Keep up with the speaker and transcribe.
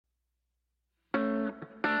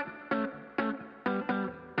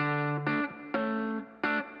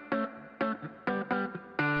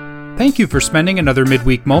Thank you for spending another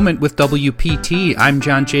midweek moment with WPT. I'm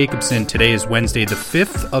John Jacobson. Today is Wednesday, the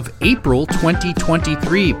 5th of April,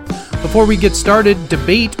 2023. Before we get started,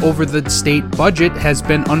 debate over the state budget has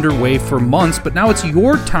been underway for months, but now it's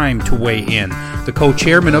your time to weigh in. The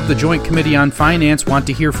co-chairmen of the Joint Committee on Finance want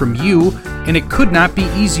to hear from you, and it could not be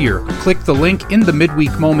easier. Click the link in the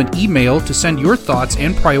Midweek Moment email to send your thoughts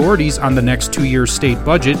and priorities on the next 2-year state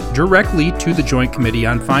budget directly to the Joint Committee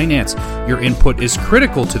on Finance. Your input is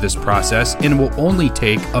critical to this process and will only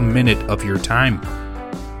take a minute of your time.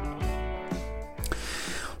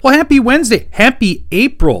 Well, happy Wednesday. Happy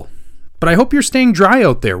April. But I hope you're staying dry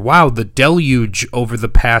out there. Wow, the deluge over the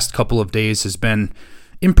past couple of days has been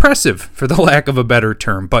impressive, for the lack of a better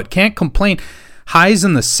term, but can't complain. Highs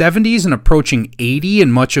in the 70s and approaching 80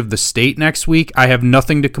 in much of the state next week. I have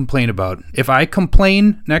nothing to complain about. If I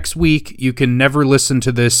complain next week, you can never listen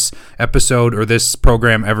to this episode or this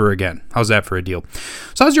program ever again. How's that for a deal?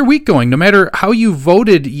 So how's your week going? No matter how you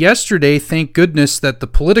voted yesterday, thank goodness that the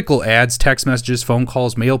political ads, text messages, phone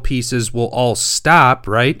calls, mail pieces will all stop,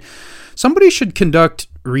 right? Somebody should conduct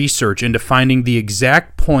research into finding the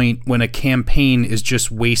exact point when a campaign is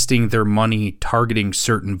just wasting their money targeting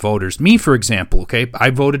certain voters. Me, for example, okay,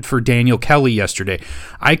 I voted for Daniel Kelly yesterday.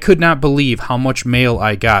 I could not believe how much mail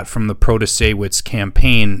I got from the Protasewicz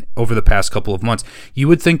campaign over the past couple of months. You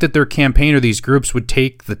would think that their campaign or these groups would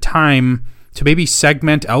take the time to maybe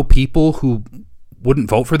segment out people who wouldn't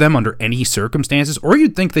vote for them under any circumstances, or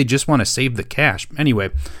you'd think they just want to save the cash.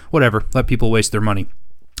 Anyway, whatever, let people waste their money.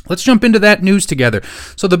 Let's jump into that news together.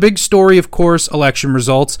 So the big story, of course, election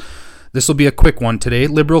results. This will be a quick one today.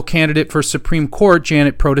 Liberal candidate for Supreme Court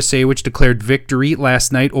Janet Protasewicz declared victory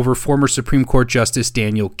last night over former Supreme Court Justice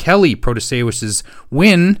Daniel Kelly. Protasewicz's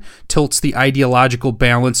win tilts the ideological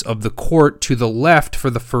balance of the court to the left for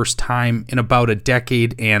the first time in about a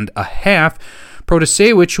decade and a half.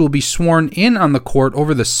 Protasewicz, who will be sworn in on the court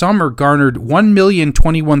over the summer, garnered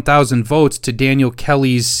 1,021,000 votes to Daniel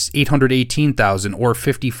Kelly's 818,000, or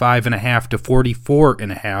 55.5 to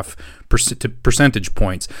 44.5 percentage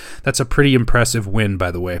points. That's a pretty impressive win,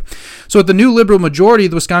 by the way. So with the new liberal majority,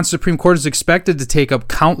 the Wisconsin Supreme Court is expected to take up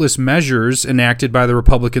countless measures enacted by the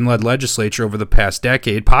Republican-led legislature over the past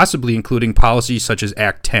decade, possibly including policies such as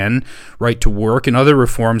Act 10, right to work, and other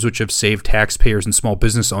reforms which have saved taxpayers and small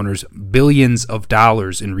business owners billions of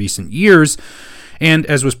dollars in recent years. And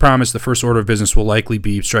as was promised, the first order of business will likely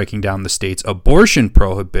be striking down the state's abortion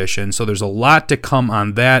prohibition. So there's a lot to come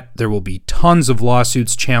on that. There will be tons of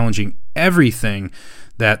lawsuits challenging everything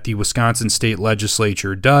that the Wisconsin state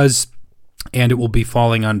legislature does, and it will be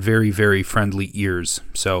falling on very, very friendly ears.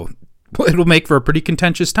 So it'll make for a pretty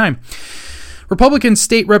contentious time. Republican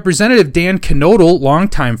State Representative Dan Knodel,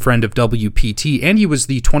 longtime friend of WPT, and he was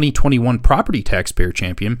the 2021 property taxpayer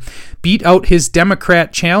champion, beat out his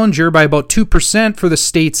Democrat challenger by about 2% for the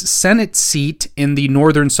state's Senate seat in the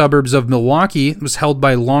northern suburbs of Milwaukee. It was held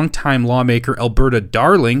by longtime lawmaker Alberta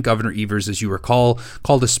Darling. Governor Evers, as you recall,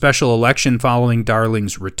 called a special election following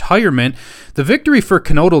Darling's retirement. The victory for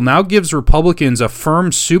Knodel now gives Republicans a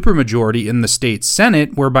firm supermajority in the state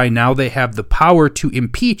Senate, whereby now they have the power to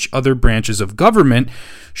impeach other branches of government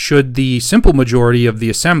should the simple majority of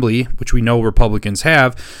the Assembly, which we know Republicans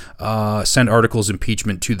have, send articles of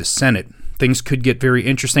impeachment to the Senate. Things could get very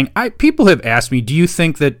interesting. People have asked me, do you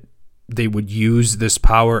think that they would use this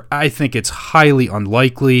power? I think it's highly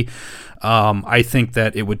unlikely. I think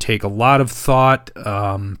that it would take a lot of thought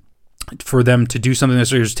for them to do something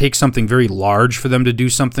this, or take something very large for them to do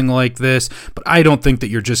something like this. But I don't think that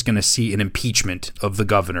you're just going to see an impeachment of the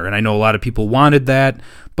governor. And I know a lot of people wanted that,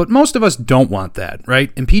 but most of us don't want that,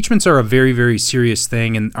 right? Impeachments are a very, very serious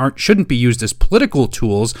thing and shouldn't be used as political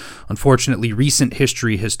tools. Unfortunately, recent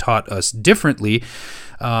history has taught us differently.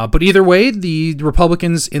 But either way, the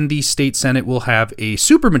Republicans in the state Senate will have a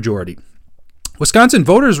supermajority. Wisconsin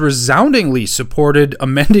voters resoundingly supported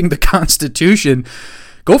amending the Constitution,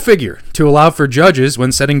 go figure, to allow for judges,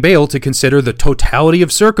 when setting bail, to consider the totality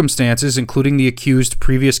of circumstances, including the accused's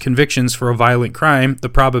previous convictions for a violent crime, the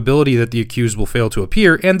probability that the accused will fail to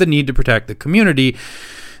appear, and the need to protect the community.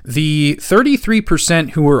 The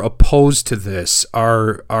 33% who were opposed to this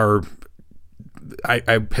are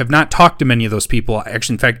I have not talked to many of those people.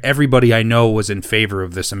 Actually, in fact, everybody I know was in favor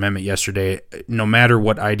of this amendment yesterday, no matter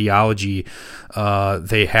what ideology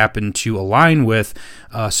they happen to align with.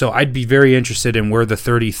 So I'd be very interested in where the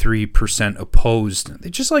 33% opposed. They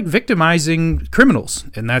just like victimizing criminals,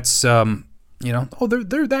 and that's they're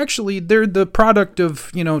the product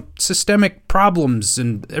of systemic problems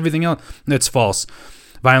and everything else. That's false.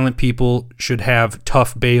 Violent people should have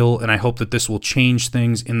tough bail, and I hope that this will change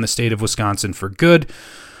things in the state of Wisconsin for good.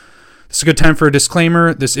 It's a good time for a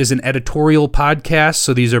disclaimer. This is an editorial podcast,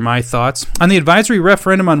 so these are my thoughts. On the advisory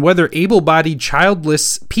referendum on whether able-bodied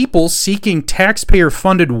childless people seeking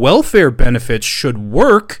taxpayer-funded welfare benefits should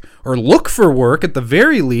work, or look for work at the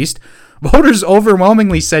very least, voters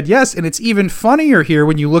overwhelmingly said yes, and it's even funnier here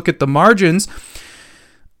when you look at the margins.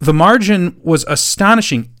 The margin was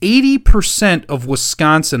astonishing. 80% of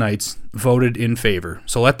Wisconsinites voted in favor.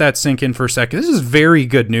 So let that sink in for a second. This is very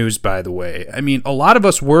good news, by the way. I mean, a lot of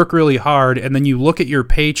us work really hard, and then you look at your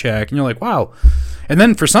paycheck, and you're like, wow. And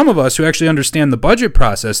then for some of us who actually understand the budget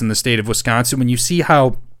process in the state of Wisconsin, when you see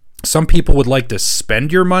how some people would like to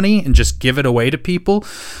spend your money and just give it away to people,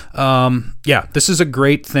 this is a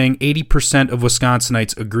great thing. 80% of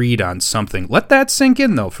Wisconsinites agreed on something. Let that sink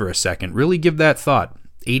in, though, for a second. Really give that thought.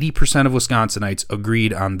 80% of Wisconsinites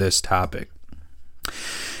agreed on this topic.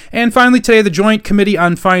 And finally, today, the Joint Committee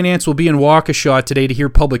on Finance will be in Waukesha today to hear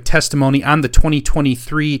public testimony on the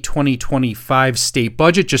 2023-2025 state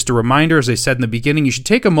budget. Just a reminder, as I said in the beginning, you should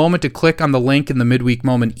take a moment to click on the link in the Midweek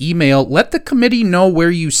Moment email. Let the committee know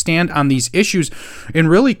where you stand on these issues, and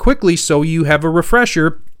really quickly, so you have a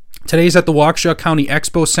refresher. Today's at the Waukesha County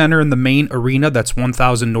Expo Center in the main arena. That's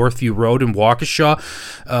 1000 Northview Road in Waukesha.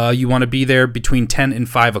 You want to be there between 10 and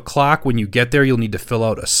 5 o'clock. When you get there, you'll need to fill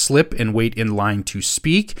out a slip and wait in line to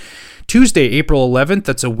speak. Tuesday, April 11th,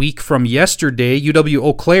 that's a week from yesterday,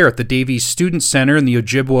 UW-Eau Claire at the Davies Student Center in the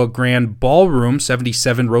Ojibwa Grand Ballroom,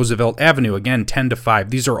 77 Roosevelt Avenue. Again, 10 to 5.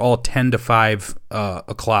 These are all 10 to 5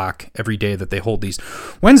 o'clock every day that they hold these.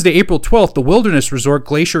 Wednesday, April 12th, the Wilderness Resort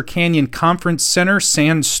Glacier Canyon Conference Center,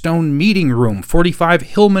 Sandstone Meeting Room, 45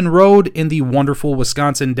 Hillman Road in the wonderful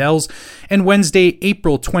Wisconsin Dells. And Wednesday,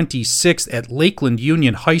 April 26th at Lakeland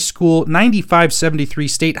Union High School, 9573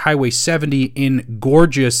 State Highway 70 in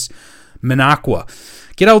gorgeous Minocqua.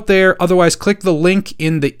 Get out there. Otherwise, click the link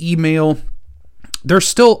in the email. There's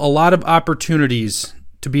still a lot of opportunities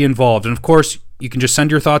to be involved. And of course, you can just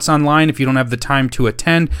send your thoughts online if you don't have the time to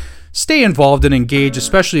attend. Stay involved and engage,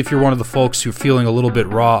 especially if you're one of the folks who are feeling a little bit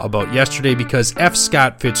raw about yesterday, because F.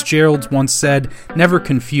 Scott Fitzgerald once said, never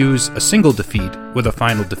confuse a single defeat with a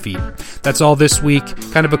final defeat. That's all this week.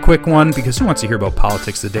 Kind of a quick one, because who wants to hear about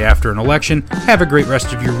politics the day after an election? Have a great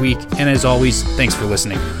rest of your week, and as always, thanks for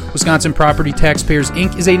listening. Wisconsin Property Taxpayers,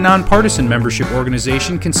 Inc. is a nonpartisan membership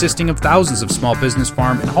organization consisting of thousands of small business,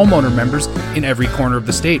 farm, and homeowner members in every corner of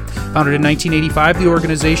the state. Founded in 1985, the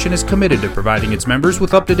organization is committed to providing its members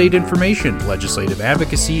with up-to-date information, legislative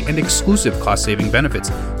advocacy, and exclusive cost-saving benefits.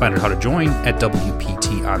 Find out how to join at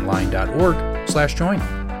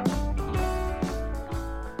WPTOnline.org/join.